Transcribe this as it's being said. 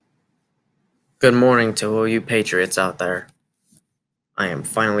Good morning to all you patriots out there. I am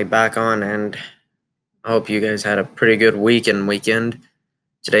finally back on, and I hope you guys had a pretty good weekend.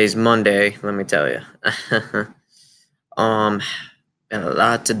 Today's Monday, let me tell you. um, Got a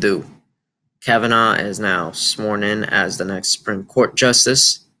lot to do. Kavanaugh is now sworn in as the next Supreme Court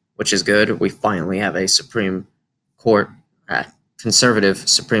justice, which is good. We finally have a Supreme Court, conservative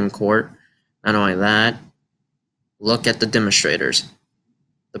Supreme Court. Not only that, look at the demonstrators,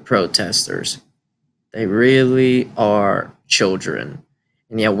 the protesters. They really are children.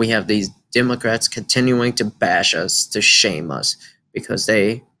 And yet we have these Democrats continuing to bash us, to shame us, because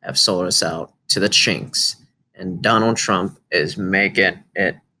they have sold us out to the chinks. And Donald Trump is making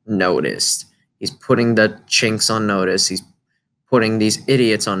it noticed. He's putting the chinks on notice. He's putting these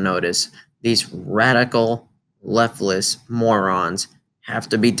idiots on notice. These radical leftless morons have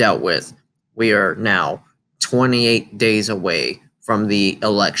to be dealt with. We are now 28 days away from the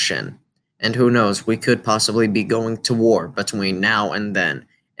election. And who knows, we could possibly be going to war between now and then.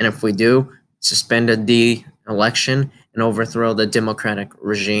 And if we do, suspend the election and overthrow the Democratic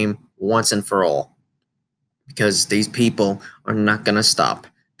regime once and for all. Because these people are not going to stop.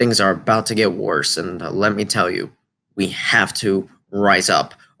 Things are about to get worse. And let me tell you, we have to rise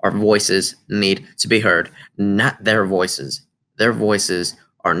up. Our voices need to be heard, not their voices. Their voices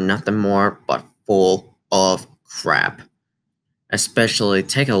are nothing more but full of crap. Especially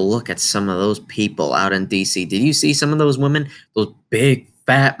take a look at some of those people out in DC. Did you see some of those women? Those big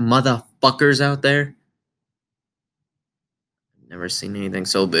fat motherfuckers out there? Never seen anything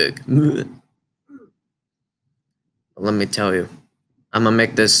so big. But let me tell you, I'm gonna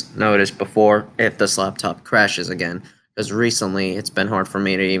make this notice before if this laptop crashes again, because recently it's been hard for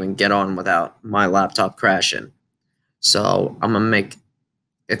me to even get on without my laptop crashing. So I'm gonna make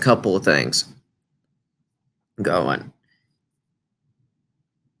a couple of things going.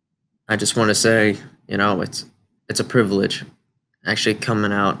 I just want to say, it's a privilege actually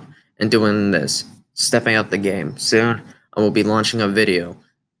coming out and doing this, stepping up the game. Soon I will be launching a video.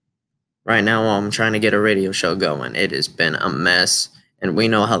 Right now I'm trying to get a radio show going. It has been a mess, and we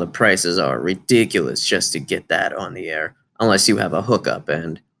know how the prices are ridiculous just to get that on the air, unless you have a hookup.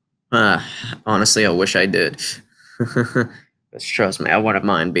 And uh, honestly, I wish I did. But trust me, I wouldn't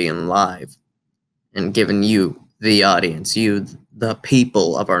mind being live and giving you, the audience, you, the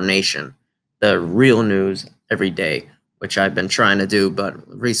people of our nation, the real news every day, which I've been trying to do, but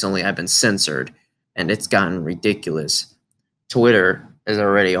recently I've been censored, and it's gotten ridiculous. Twitter is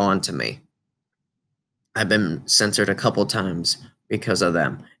already on to me. I've been censored a couple times because of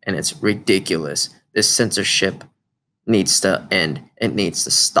them, and it's ridiculous. This censorship needs to end. It needs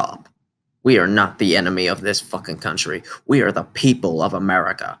to stop. We are not the enemy of this fucking country. We are the people of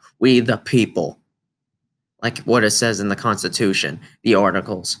America. We the people. Like what it says in the Constitution, the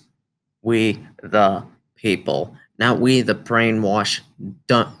articles. We the people. Not we the brainwashed,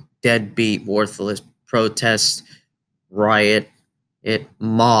 deadbeat, worthless, protest, riot,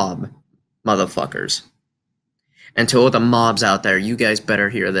 mob motherfuckers. And to all the mobs out there, you guys better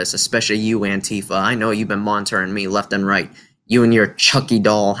hear this, especially you, Antifa. I know you've been monitoring me left and right. You and your Chucky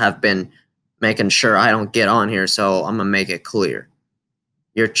doll have been making sure I don't get on here, so I'm gonna make it clear.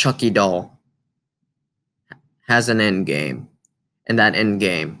 Your Chucky doll has an end game, and that end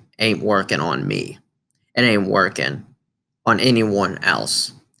game ain't working on me. It ain't working on anyone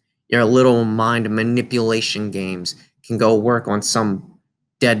else. Your little mind manipulation games can go work on some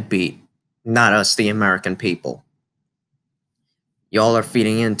deadbeat, not us, the American people. Y'all are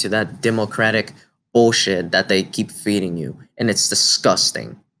feeding into that democratic bullshit that they keep feeding you, and it's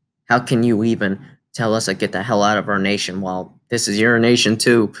disgusting. How can you even tell us to get the hell out of our nation while this is your nation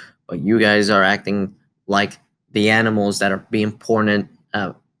too, but you guys are acting like the animals that are being poured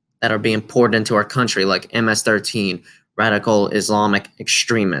into our country, like MS-13, radical Islamic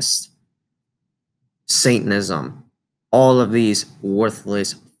extremists, Satanism, all of these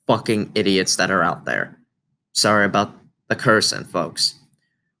worthless fucking idiots that are out there. Sorry about the cursing, folks.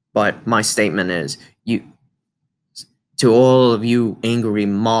 But my statement is, you, to all of you angry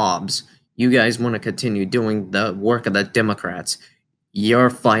mobs, you guys want to continue doing the work of the Democrats. You're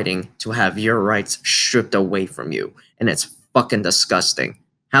fighting to have your rights stripped away from you, and it's fucking disgusting.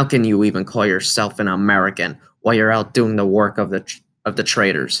 How can you even call yourself an American while you're out doing the work of the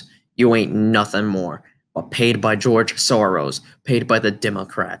traitors? You ain't nothing more but paid by George Soros, paid by the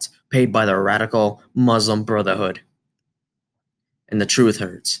Democrats, paid by the radical Muslim Brotherhood. And the truth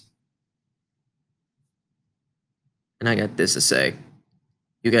hurts. And I got this to say.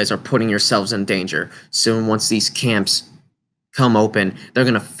 You guys are putting yourselves in danger. Soon, once these camps come open, they're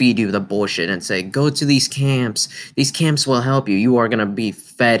going to feed you the bullshit and say, go to these camps. These camps will help you. You are going to be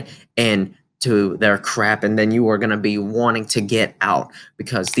fed in to their crap, and then you are gonna be wanting to get out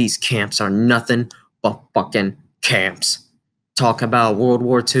because these camps are nothing but fucking camps. Talk about World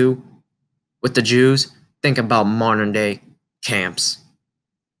War II with the Jews, think about modern day camps.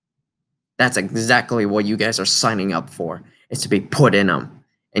 That's exactly what you guys are signing up for, is to be put in them.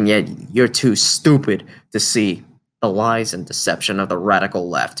 And yet you're too stupid to see the lies and deception of the radical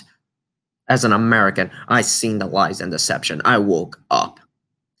left. As an American, I seen the lies and deception. I woke up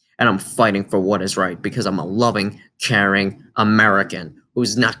and I'm fighting for what is right because I'm a loving, caring American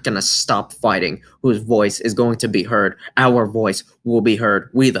who's not going to stop fighting, whose voice is going to be heard. Our voice will be heard.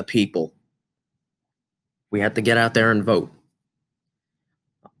 We the people. We have to get out there and vote.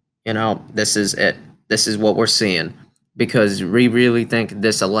 This is it. This is what we're seeing because we really think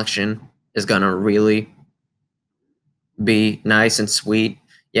this election is going to really be nice and sweet.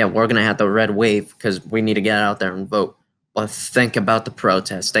 Yeah, we're going to have the red wave because we need to get out there and vote. But think about the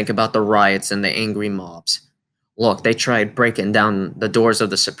protests. Think about the riots and the angry mobs. Look, they tried breaking down the doors of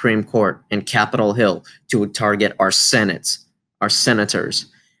the Supreme Court in Capitol Hill to target our senators.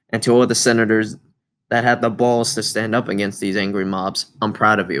 And to all the senators that had the balls to stand up against these angry mobs, I'm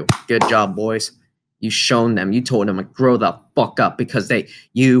proud of you. Good job, boys. You shown them. You told them to grow the fuck up because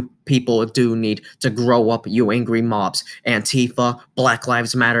you people do need to grow up, you angry mobs. Antifa, Black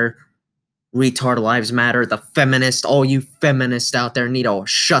Lives Matter, Retard Lives Matter, the feminists, all you feminists out there need to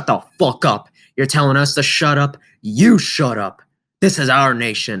shut the fuck up. You're telling us to shut up? You shut up. This is our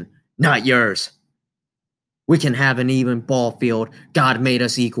nation, not yours. We can have an even ball field. God made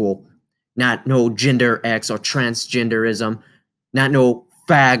us equal. Not no gender X or transgenderism. Not no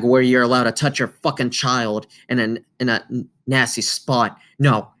fag where you're allowed to touch your fucking child in a nasty spot.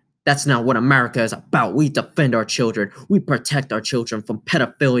 No, that's not what America is about. We defend our children. We protect our children from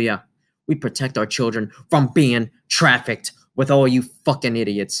pedophilia. We protect our children from being trafficked with all you fucking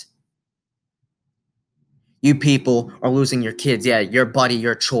idiots. You people are losing your kids. Yeah, your body,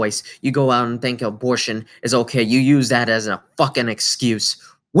 your choice. You go out and think abortion is okay. You use that as a fucking excuse.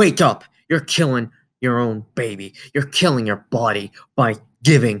 Wake up. You're killing your own baby. You're killing your body by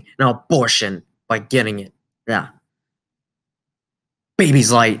giving an abortion, by getting it. Yeah.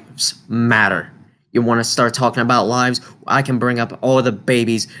 Babies' lives matter. You want to start talking about lives? I can bring up all the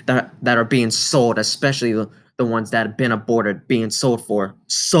babies that are being sold, especially the ones that have been aborted, being sold for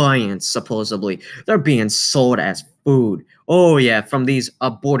science, supposedly. They're being sold as food. Oh, yeah, from these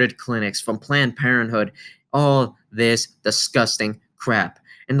aborted clinics, from Planned Parenthood, all this disgusting crap.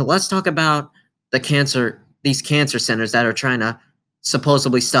 And let's talk about these cancer centers that are trying to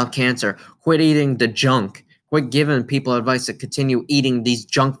supposedly stop cancer. Quit eating the junk. Quit giving people advice to continue eating these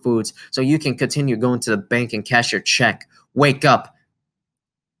junk foods so you can continue going to the bank and cash your check. Wake up,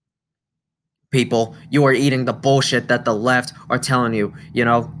 people. You are eating the bullshit that the left are telling you.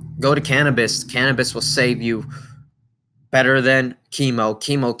 Go to cannabis. Cannabis will save you better than chemo.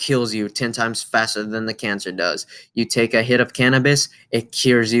 Chemo kills you 10 times faster than the cancer does. You take a hit of cannabis, it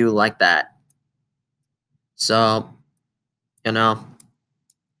cures you like that. So, you know,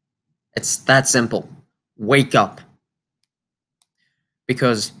 it's that simple. Wake up.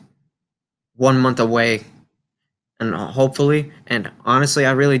 Because 1 month away, and hopefully, and honestly,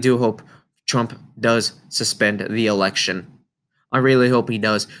 I really do hope Trump does suspend the election. I really hope he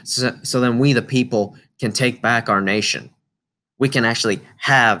does, so then we, the people, can take back our nation. We can actually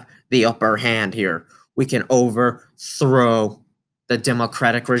have the upper hand here. We can overthrow the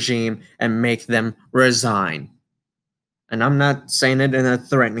democratic regime and make them resign. And I'm not saying it in a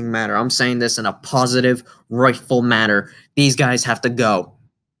threatening manner. I'm saying this in a positive, rightful manner. These guys have to go.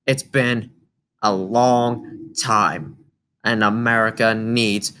 It's been a long time, and America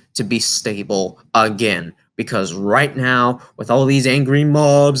needs to be stable again. Because right now, with all these angry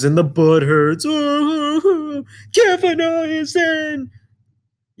mobs and the butthurts, Kavanaugh is in.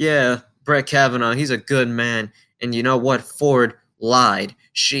 Yeah, Brett Kavanaugh, he's a good man. And you know what? Ford lied.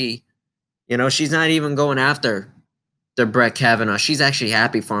 She's not even going after the Brett Kavanaugh. She's actually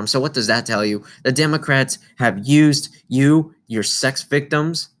happy for him. So what does that tell you? The Democrats have used you, your sex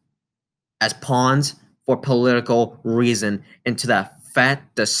victims, as pawns for political reason. Into that fat,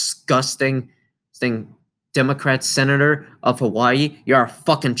 disgusting thing, Democrat senator of Hawaii, you're a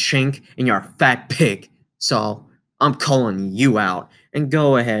fucking chink and you're a fat pig. So I'm calling you out. And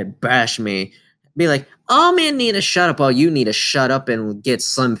go ahead, bash me. Be like, oh man, need to shut up. Oh, you need to shut up and get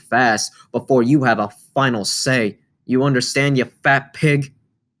slim fast before you have a final say. You understand, you fat pig?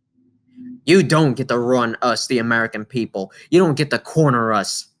 You don't get to run us, the American people. You don't get to corner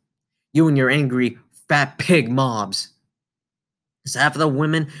us. You and your angry fat pig mobs. Because half of the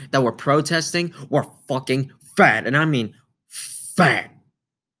women that were protesting were fucking fat. And I mean fat.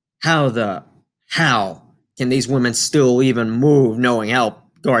 How the How can these women still even move knowing how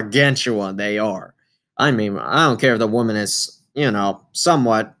gargantuan they are? I mean, I don't care if the woman is,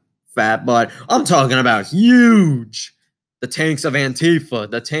 somewhat fat, but I'm talking about huge. The tanks of Antifa,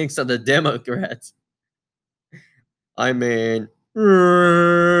 the tanks of the Democrats. I mean,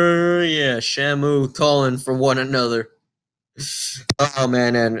 yeah, Shamu calling for one another. Oh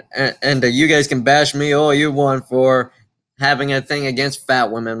man, and you guys can bash me all you want for having a thing against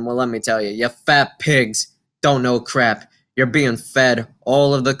fat women. Well, let me tell you, you fat pigs don't know crap. You're being fed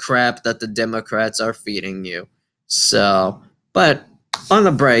all of the crap that the Democrats are feeding you. So, but on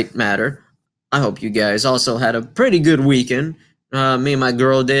the bright matter, I hope you guys also had a pretty good weekend. Me and my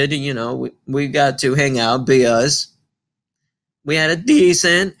girl did. We got to hang out, be us. We had a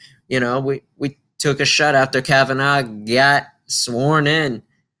decent. We took a shot after Kavanaugh got sworn in.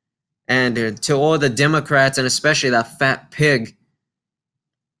 And to all the Democrats, and especially that fat pig,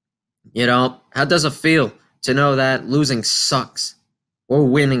 how does it feel to know that losing sucks? We're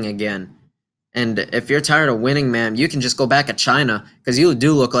winning again. And if you're tired of winning, man, you can just go back to China because you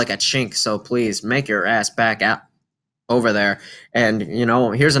do look like a chink. So please make your ass back out over there. And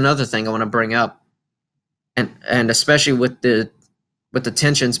here's another thing I want to bring up, and especially with the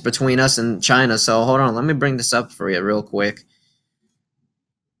tensions between us and China. So hold on, let me bring this up for you real quick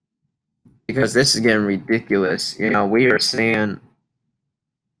because this is getting ridiculous. We are seeing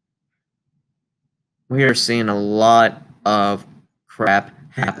a lot of crap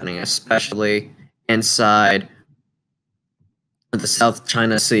happening, especially inside the South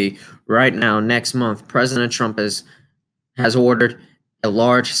China Sea. Right now, next month, President Trump has ordered a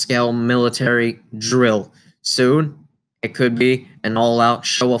large-scale military drill. Soon, it could be an all-out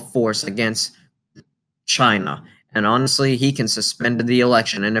show of force against China. And honestly, he can suspend the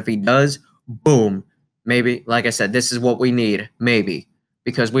election. And if he does, boom. Maybe, like I said, this is what we need. Maybe.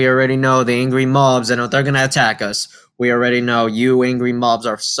 Because we already know the angry mobs and they're going to attack us. We already know you angry mobs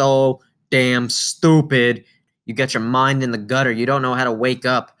are so damn stupid. You get your mind in the gutter. You don't know how to wake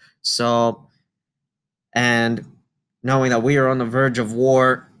up. So, and knowing that we are on the verge of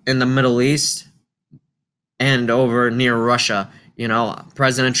war in the Middle East and over near Russia,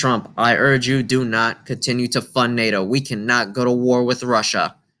 President Trump, I urge you, do not continue to fund NATO. We cannot go to war with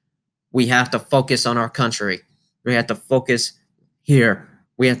Russia. We have to focus on our country. We have to focus here.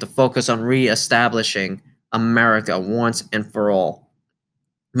 We have to focus on reestablishing America once and for all,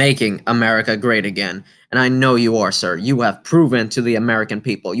 making America great again. And I know you are, sir. You have proven to the American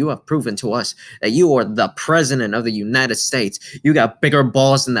people, you have proven to us that you are the president of the United States. You got bigger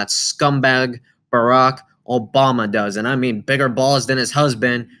balls than that scumbag Barack Obama does. And I mean bigger balls than his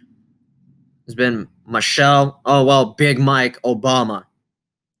husband has been Big Mike Obama.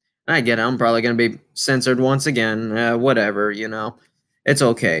 I get it. I'm probably going to be censored once again. Whatever. It's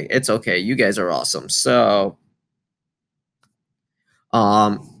okay. It's okay. You guys are awesome. So,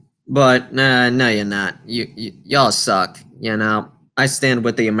 but nah, no, you're not. Y'all suck. I stand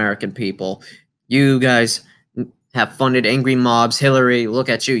with the American people. You guys have funded angry mobs. Hillary, look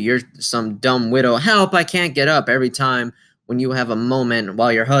at you. You're some dumb widow. Help! I can't get up every time when you have a moment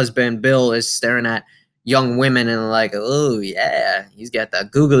while your husband Bill is staring at young women and like, oh yeah, he's got the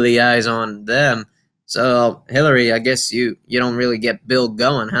googly eyes on them. So Hillary, I guess you don't really get Bill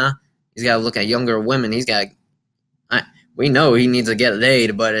going, huh? He's got to look at younger women. We know he needs to get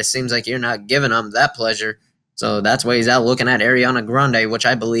laid, but it seems like you're not giving him that pleasure. So that's why he's out looking at Ariana Grande, which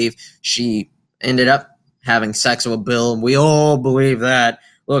I believe she ended up having sex with Bill. We all believe that.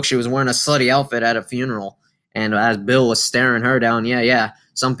 Look, she was wearing a slutty outfit at a funeral. And as Bill was staring her down, yeah.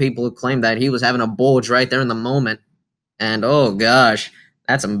 Some people claim that he was having a bulge right there in the moment. And oh gosh,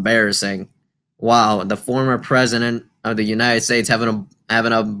 that's embarrassing. Wow, the former president of the United States having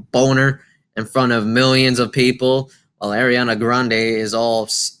a boner in front of millions of people, while Ariana Grande is all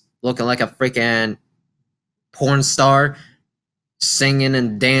looking like a freaking porn star, singing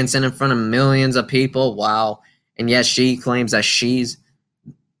and dancing in front of millions of people. Wow. And yet she claims that she's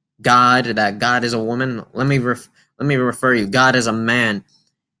God, that God is a woman. Let me refer you. God is a man.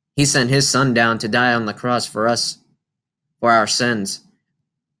 He sent his son down to die on the cross for us, for our sins.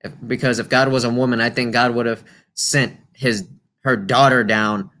 Because if God was a woman, I think God would have sent her daughter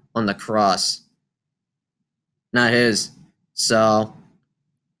down on the cross, not his. So,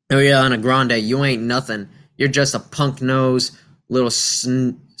 Ariana Grande, you ain't nothing. You're just a punk nose little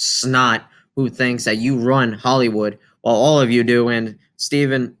snot who thinks that you run Hollywood, while all of you do. And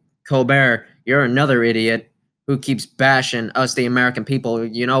Stephen Colbert, you're another idiot who keeps bashing us, the American people.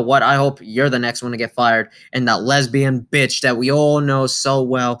 You know what? I hope you're the next one to get fired. And that lesbian bitch that we all know so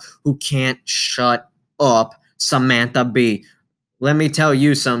well who can't shut up, Samantha Bee. Let me tell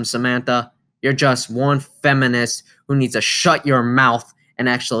you some, Samantha. You're just one feminist who needs to shut your mouth and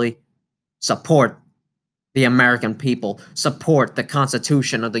actually support the American people, support the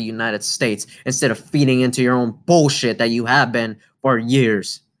Constitution of the United States instead of feeding into your own bullshit that you have been for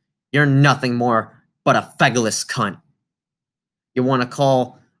years. You're nothing more but a fegulous cunt. You want to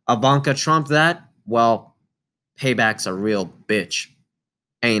call Ivanka Trump that? Well, payback's a real bitch,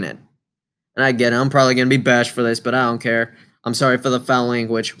 ain't it? And I get it. I'm probably going to be bashed for this, but I don't care. I'm sorry for the foul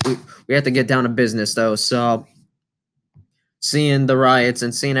language. We have to get down to business, though. So, seeing the riots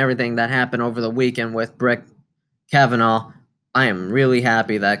and seeing everything that happened over the weekend with Brett Kavanaugh, I am really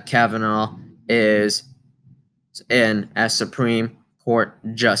happy that Kavanaugh is in as Supreme Court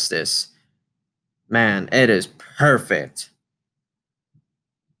Justice. Man, it is perfect.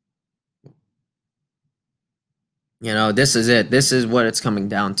 You know, this is it. This is what it's coming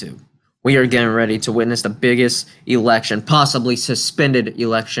down to. We are getting ready to witness the biggest election, possibly suspended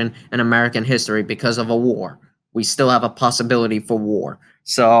election in American history because of a war. We still have a possibility for war.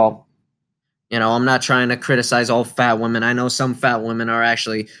 So, you know, I'm not trying to criticize all fat women. I know some fat women are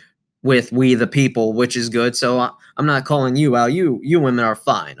actually with we the people, which is good. So I'm not calling you out. You women are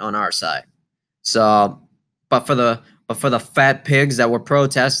fine on our side. So, but for the fat pigs that were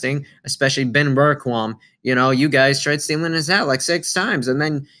protesting, especially Ben Bergquam, you know, you guys tried stealing his hat like 6 times, and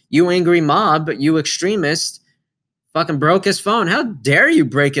then you angry mob, you extremist, fucking broke his phone. How dare you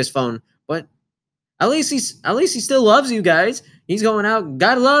break his phone? But at least he still loves you guys. He's going out.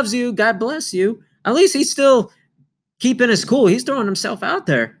 God loves you. God bless you. At least he's still keeping his cool. He's throwing himself out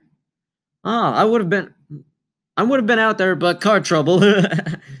there. Oh, I would have been out there, but car trouble.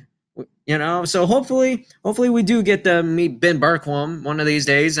 You know, so hopefully we do get to meet Ben Bergquam one of these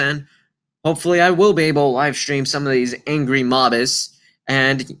days, and hopefully I will be able to live stream some of these angry mobbists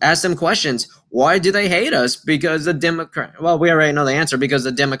and ask them questions. Why do they hate us? Because the Democrat. Well, we already know the answer. Because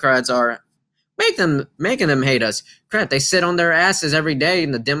the Democrats are making them hate us. Crap, they sit on their asses every day,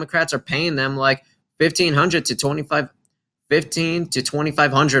 and the Democrats are paying them like 1,500 to 25, 15 to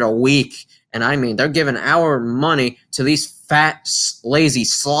 2,500 a week. And I mean, they're giving our money to these fat, lazy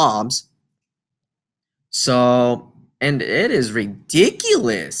slobs. So, and it is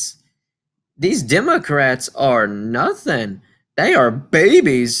ridiculous. These Democrats are nothing. They are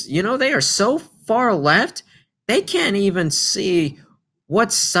babies. You know, they are so far left, they can't even see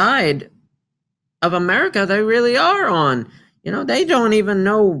what side of America they really are on. You know, they don't even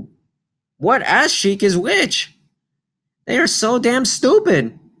know what ass cheek is which. They are so damn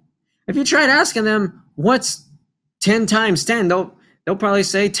stupid. If you tried asking them what's 10 times 10, they'll probably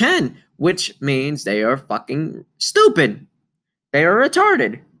say 10, which means they are fucking stupid. They are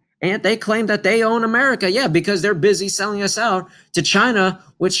retarded. And they claim that they own America. Yeah, because they're busy selling us out to China,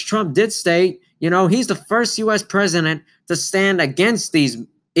 which Trump did state. You know, he's the first US president to stand against these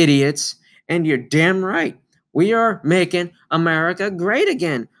idiots. And you're damn right. We are making America great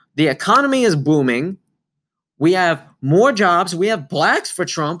again. The economy is booming. We have more jobs. We have blacks for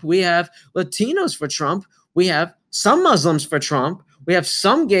Trump. We have Latinos for Trump. We have some Muslims for Trump. We have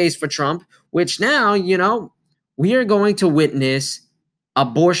some gays for Trump, which now, you know, we are going to witness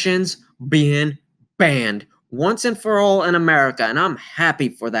abortions being banned once and for all in America. And I'm happy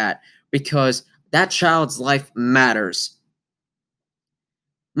for that because that child's life matters.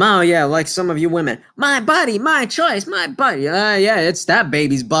 Oh, yeah, like some of you women. My body, my choice, my body. Yeah, it's that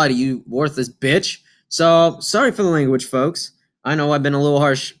baby's body, you worthless bitch. So, sorry for the language, folks. I know I've been a little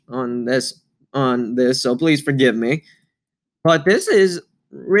harsh on this, so please forgive me. But this is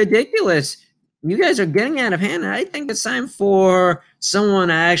ridiculous. You guys are getting out of hand. I think it's time for someone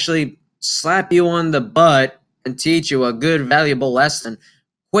to actually slap you on the butt and teach you a good, valuable lesson.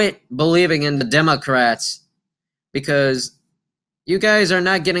 Quit believing in the Democrats because you guys are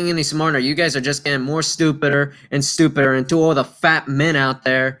not getting any smarter. You guys are just getting more stupider and stupider. And to all the fat men out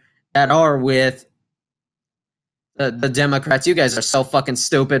there that are with the Democrats, you guys are so fucking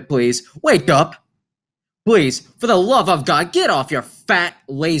stupid. Please wake up. Please, for the love of God, get off your fat,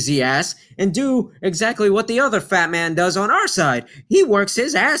 lazy ass and do exactly what the other fat man does on our side. He works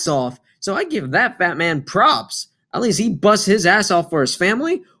his ass off. So I give that fat man props. At least he busts his ass off for his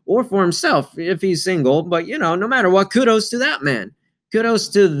family or for himself if he's single. But, you know, no matter what, kudos to that man. Kudos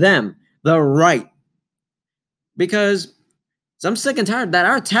to them, the right. Because I'm sick and tired that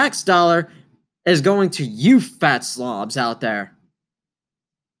our tax dollar is going to you fat slobs out there.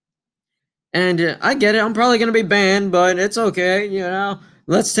 And I get it. I'm probably going to be banned, but it's okay. You know,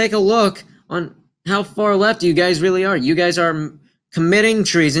 let's take a look on how far left you guys really are. You guys are committing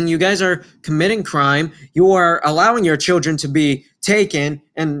treason. You guys are committing crime. You are allowing your children to be taken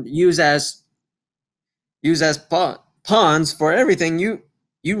and used as pawns for everything.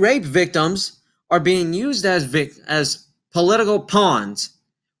 You rape victims are being used as political pawns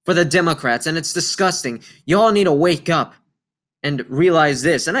for the Democrats, and it's disgusting. Y'all need to wake up and realize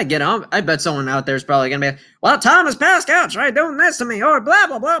this. And I get it. I bet someone out there is probably going to be like, well, Thomas Pascal tried doing this to me, or blah,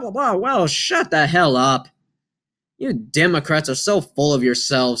 blah, blah, blah, blah. Well, shut the hell up. You Democrats are so full of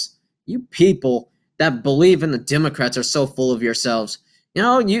yourselves. You people that believe in the Democrats are so full of yourselves. You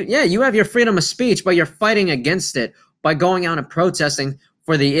know, you have your freedom of speech, but you're fighting against it by going out and protesting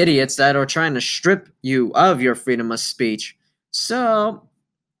for the idiots that are trying to strip you of your freedom of speech. So,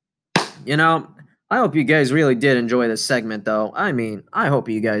 you know, I hope you guys really did enjoy this segment, though. I mean, I hope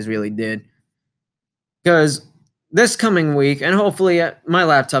you guys really did. Because this coming week, and hopefully my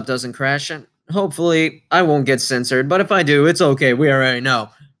laptop doesn't crash, and hopefully I won't get censored, but if I do, it's okay. We already know.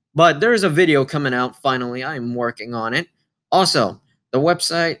 But there's a video coming out finally. I'm working on it. Also, the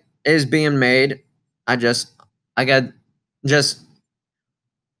website is being made. I got just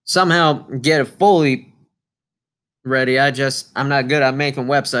somehow get it fully ready. I'm not good at making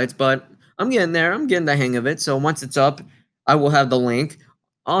websites, but I'm getting there. I'm getting the hang of it. So once it's up, I will have the link.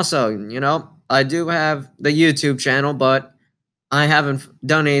 Also, I do have the YouTube channel, but I haven't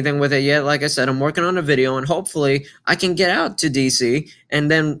done anything with it yet. Like I said, I'm working on a video, and hopefully I can get out to DC, and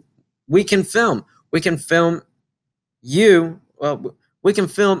then we can film. We can film we can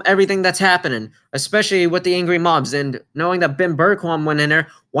film everything that's happening, especially with the angry mobs. And knowing that Ben Bergquam went in there,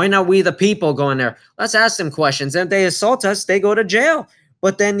 why not we the people go in there? Let's ask them questions. And if they assault us, they go to jail.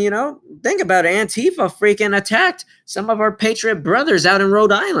 But then, think about it. Antifa freaking attacked some of our patriot brothers out in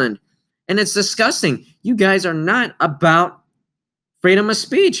Rhode Island. And it's disgusting. You guys are not about freedom of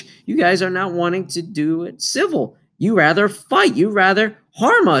speech. You guys are not wanting to do it civil. You rather fight. You rather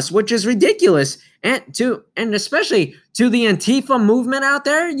harm us, which is ridiculous. And especially to the Antifa movement out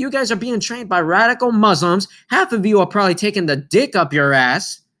there, you guys are being trained by radical Muslims. Half of you are probably taking the dick up your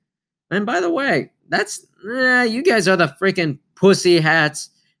ass. And by the way, you guys are the freaking pussy hats,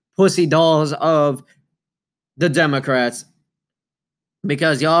 pussy dolls of the Democrats,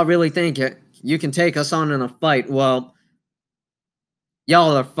 because y'all really think you can take us on in a fight. Well,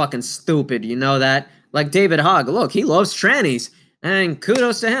 y'all are fucking stupid, you know that? Like David Hogg, look, he loves trannies, and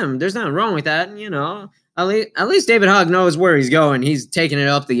kudos to him. There's nothing wrong with that, At least David Hogg knows where he's going. He's taking it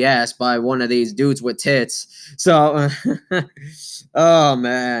up the ass by one of these dudes with tits. So, oh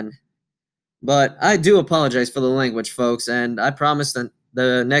man. But I do apologize for the language, folks, and I promise that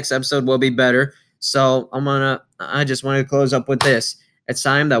the next episode will be better. So I just want to close up with this. It's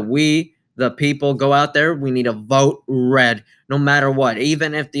time that we, the people, go out there. We need to vote red, no matter what.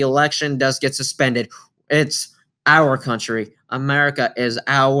 Even if the election does get suspended, it's our country. America is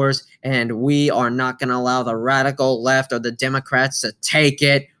ours, and we are not going to allow the radical left or the Democrats to take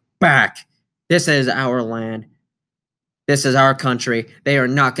it back. This is our land. This is our country. They are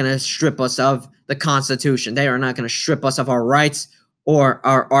not going to strip us of the Constitution. They are not going to strip us of our rights or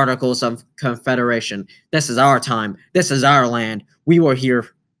our Articles of Confederation. This is our time. This is our land. We were here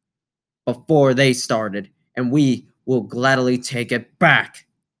before they started, and we will gladly take it back.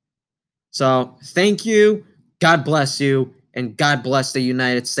 So, thank you. God bless you, and God bless the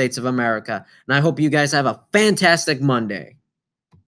United States of America. And I hope you guys have a fantastic Monday.